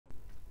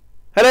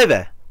Hello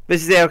there,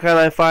 this is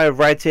SHAREfactory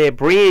right here,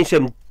 bringing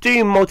some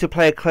Doom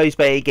multiplayer closed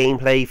beta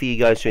gameplay for you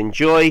guys to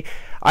enjoy.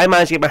 I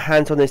managed to get my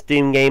hands on this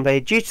Doom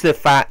gameplay due to the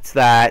fact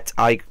that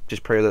I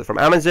just pre-ordered it from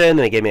Amazon and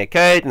they gave me a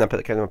code and I put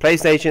the code on my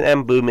PlayStation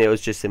and boom, it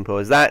was just simple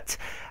as that.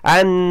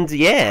 And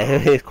yeah,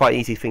 it's quite an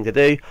easy thing to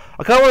do.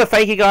 I kind of want to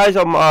thank you guys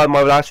on my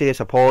last video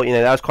support. You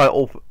know, that was quite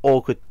an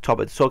awkward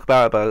topic to talk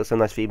about, but I got some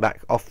nice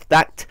feedback off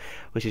that,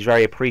 which is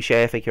very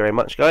appreciated. Thank you very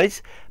much,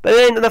 guys. But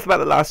then enough about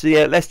the last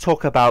video, let's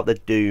talk about the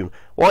Doom.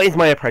 What is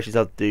my impressions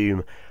of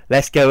Doom?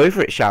 Let's go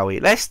over it, shall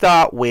we? Let's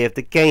start with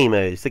the game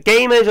modes. The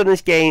game modes on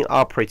this game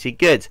are pretty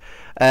good.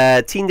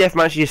 Team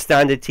Deathmatch is your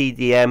standard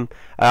TDM.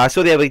 I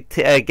saw the other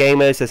game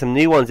modes. There's some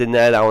new ones in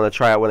there that I want to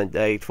try out when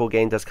the full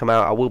game does come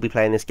out. I will be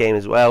playing this game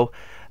as well.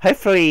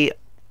 Hopefully,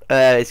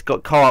 it's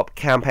got co-op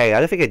campaign. I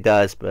don't think it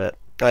does, but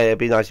it'd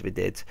be nice if it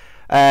did.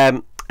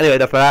 Anyway,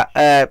 enough of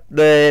that.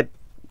 The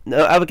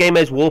other game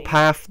is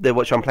Warpath,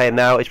 which I'm playing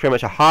now. It's pretty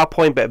much a hard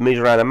point, but it moves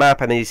around the map,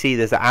 and then you see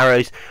there's the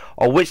arrows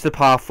on which the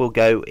path will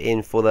go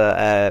in for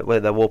the where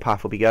the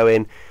Warpath will be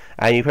going,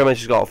 and you pretty much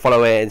just got to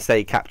follow it and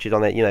stay captured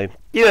on it. You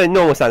know,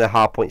 normal standard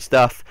hard point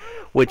stuff,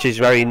 which is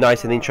very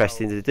nice and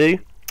interesting to do.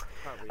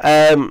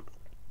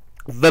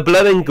 The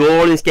blood and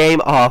gore in this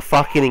game are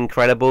fucking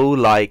incredible.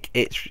 Like,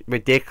 it's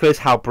ridiculous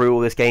how brutal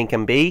this game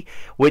can be,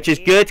 which is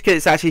good because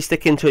it's actually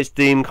sticking to its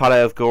Doom kind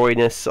of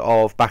goriness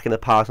of back in the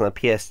past on the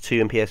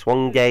PS2 and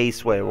PS1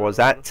 days where it was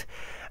at.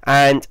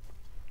 And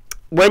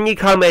when you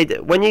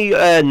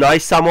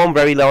knife someone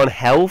very low on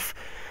health,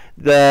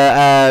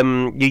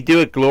 you do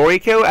a glory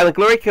kill, and a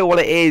glory kill, what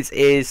it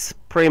is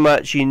pretty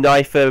much you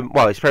knife them.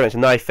 Well, it's pretty much a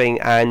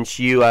knifing, and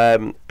you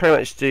pretty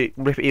much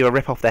either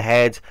rip off their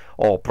head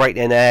or break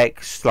their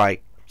necks,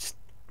 like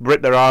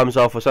rip their arms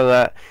off or something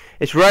like that.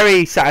 It's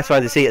very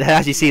satisfying to see it.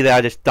 As you see there,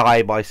 I just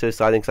died by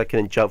suiciding because I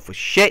couldn't jump for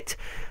shit.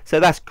 So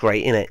that's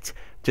great, innit?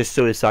 Just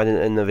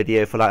suiciding in the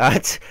video for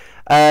like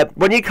that.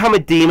 When you become a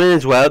demon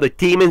as well, the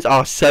demons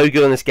are so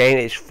good in this game.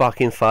 It's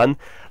fucking fun.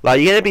 Like,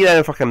 you're gonna be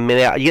there for like a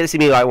minute. You get to see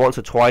me like once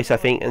or twice, I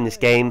think, in this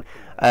game,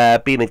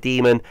 being a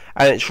demon,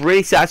 and it's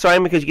really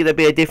satisfying because you get to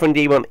be a different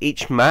demon on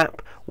each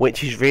map,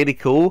 which is really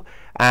cool.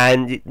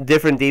 And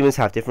different demons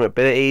have different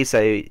abilities,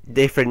 so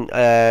different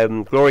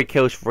glory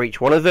kills for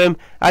each one of them.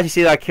 As you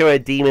see, I kill a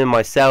demon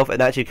myself,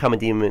 and actually become a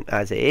demon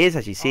as it is.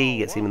 As you see,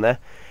 you get demon there.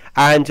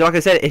 And like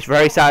I said, it's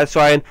very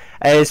satisfying,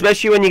 and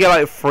especially when you get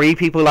like 3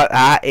 people like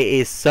that. It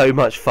is so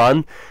much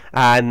fun,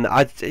 and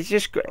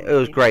it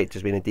was great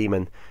just being a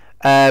demon.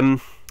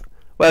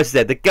 What else is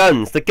there? The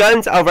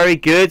guns are very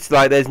good.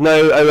 Like, there's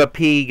no OP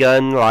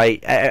gun.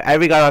 Like,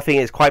 every gun I think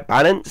is quite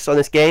balanced on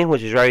this game,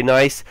 which is very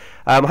nice.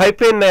 I'm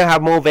hoping they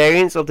have more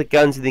variants of the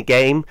guns in the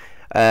game.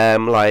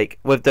 Like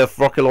with the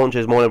rocket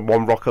launchers, more than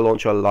one rocket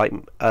launcher,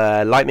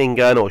 lightning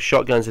gun or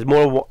shotguns. There's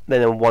more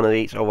than one of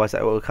each. Otherwise,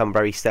 that will become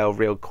very stale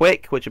real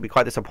quick, which would be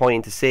quite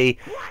disappointing to see.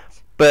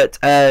 But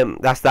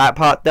that's that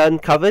part done,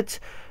 covered.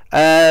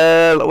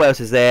 What else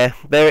is there?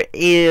 There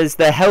is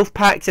the health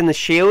packs and the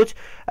shield.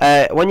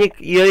 When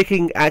you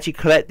can actually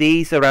collect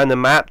these around the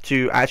map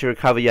to actually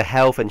recover your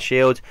health and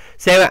shield.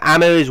 Same with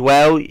ammo as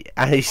well.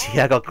 And you see,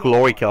 I got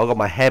glory kill. I got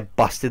my head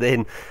busted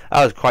in.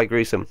 That was quite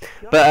gruesome.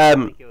 But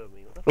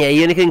yeah,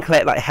 you only can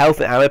collect like health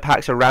and ammo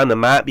packs around the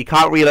map. You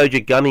can't reload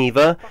your gun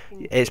either.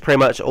 It's pretty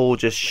much all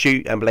just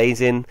shoot and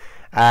blazing.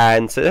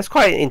 And so that's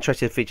quite an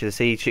interesting feature to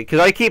see, because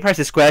I keep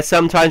pressing square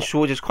sometimes,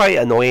 which is quite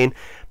annoying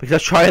because I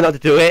was trying not to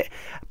do it,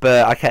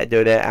 but I kept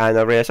doing it, and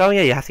I realised, oh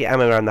yeah, you have to get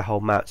ammo around the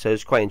whole map, so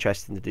it's quite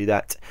interesting to do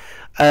that.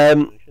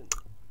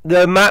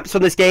 The maps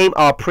on this game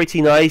are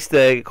pretty nice.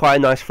 They're quite a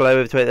nice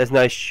flow to it. There's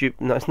no shoot.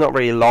 No, it's not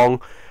really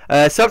long.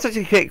 Sometimes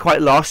you get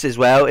quite lost as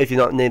well if you're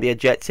not near the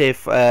objective.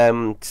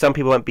 Some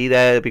people won't be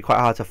there. It'll be quite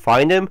hard to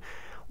find them,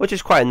 which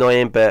is quite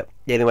annoying, but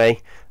anyway,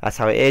 that's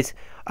how it is.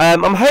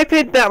 I'm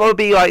hoping that will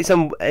be like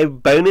some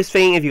bonus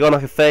thing if you got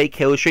like a 30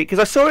 kill streak, because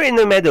I saw it in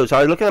the medals.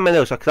 I was looking at the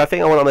medals because I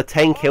think I went on a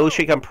 10 kill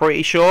streak, I'm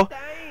pretty sure.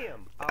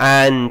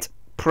 And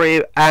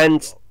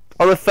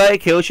on a 30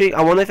 kill streak,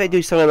 I wonder if they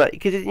do something like,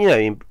 because you know,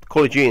 in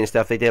Call of Duty and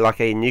stuff, they did like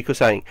a nuke or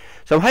something.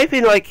 So I'm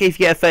hoping like if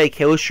you get a 30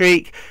 kill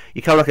streak,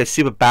 you come like a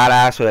super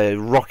badass with a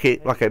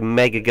rocket, like a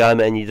mega gun,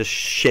 and you just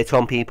shit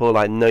on people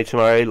like no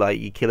tomorrow, like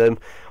you kill them,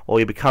 or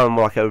you become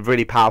like a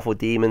really powerful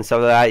demon,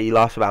 something like that. You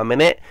last about a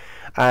minute,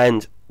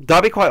 and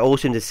that'd be quite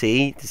awesome to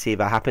see if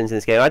that happens in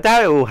this game. I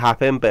doubt it will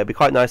happen, but it'd be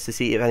quite nice to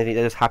see if anything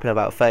does happen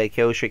about a 30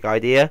 kill streak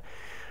idea.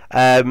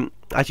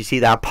 As you see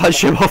that, I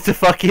punched him off the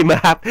fucking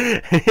map.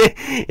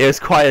 It was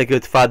quite a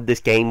good fun, this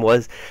game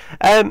was.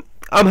 I'm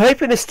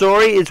hoping the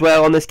story as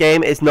well on this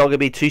game is not going to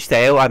be too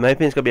stale. I'm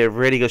hoping it's going to be a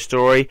really good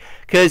story,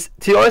 because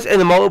to be honest, in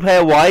the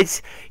multiplayer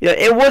wise, you know,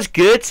 it was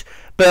good,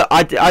 but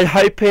I'm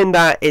hoping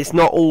that it's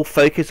not all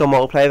focused on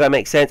multiplayer, if that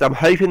makes sense. I'm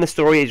hoping the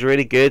story is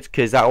really good,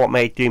 because that's what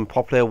made Doom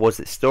popular, was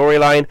its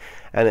storyline,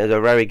 and it was a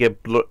very good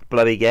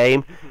bloody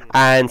game.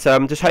 And so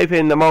I'm just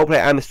hoping the multiplayer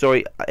and the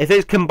story, if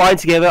it's combined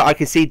together, I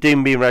can see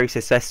Doom being very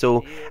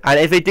successful. And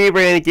if they do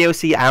bring any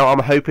DLC out,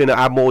 I'm hoping to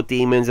add more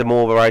demons and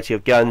more variety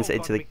of guns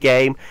into the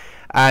game.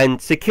 And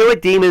to kill a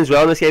demon as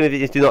well in this game, if you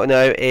just do not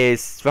know,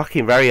 is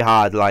fucking very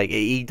hard. Like,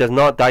 he does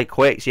not die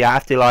quick, so you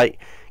have to like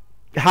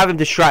have him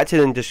distracted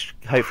and just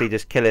hopefully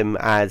just kill him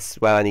as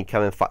well, and he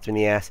come and fuck him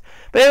in the ass.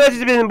 But anyway, this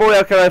has been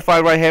Boy 5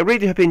 right here.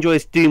 Really hope you enjoy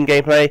this Doom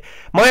gameplay.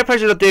 My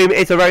impression of Doom,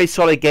 it's a very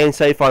solid game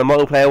so far,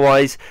 multiplayer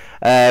wise.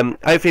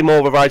 Hopefully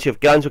more variety of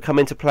guns will come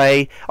into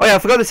play. Oh yeah, I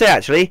forgot to say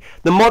actually,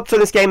 the mods on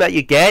this game that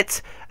you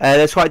get,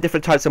 there's quite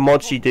different types of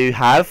mods you do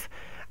have,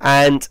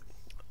 and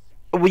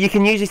well, you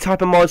can use these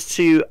type of mods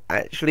to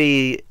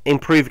actually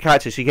improve your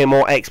character, so you get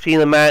more XP in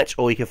the match,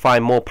 or you can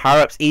find more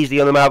power-ups easily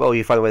on the map, or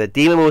you find where the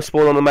demon will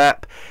spawn on the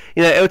map.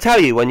 You know, it'll tell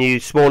you when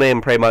you spawn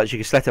in, pretty much. You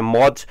can select a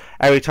mod.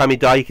 Every time you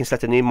die, you can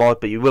select a new mod,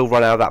 but you will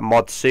run out of that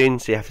mod soon,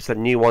 so you have to select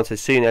new ones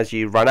as soon as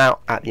you run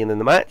out at the end of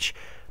the match.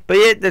 But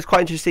yeah, that's quite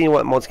interesting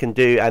what mods can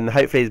do, and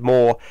hopefully there's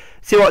more,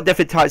 see what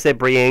different types they're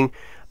bringing.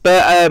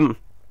 But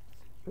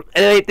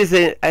anyway, this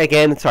is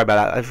again, sorry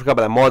about that, I forgot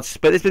about the mods,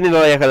 but this has been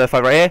the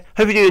 5 right here.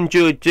 Hope you do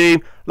enjoy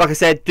Doom. Like I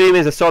said, Doom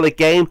is a solid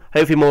game,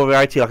 hopefully more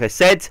variety, like I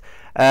said.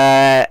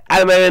 At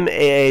the moment,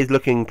 it is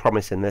looking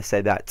promising, let's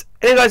say that.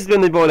 Anyway guys, it's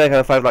been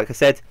the 5, like I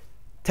said.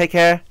 Take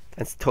care,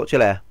 and talk to you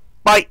later.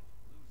 Bye!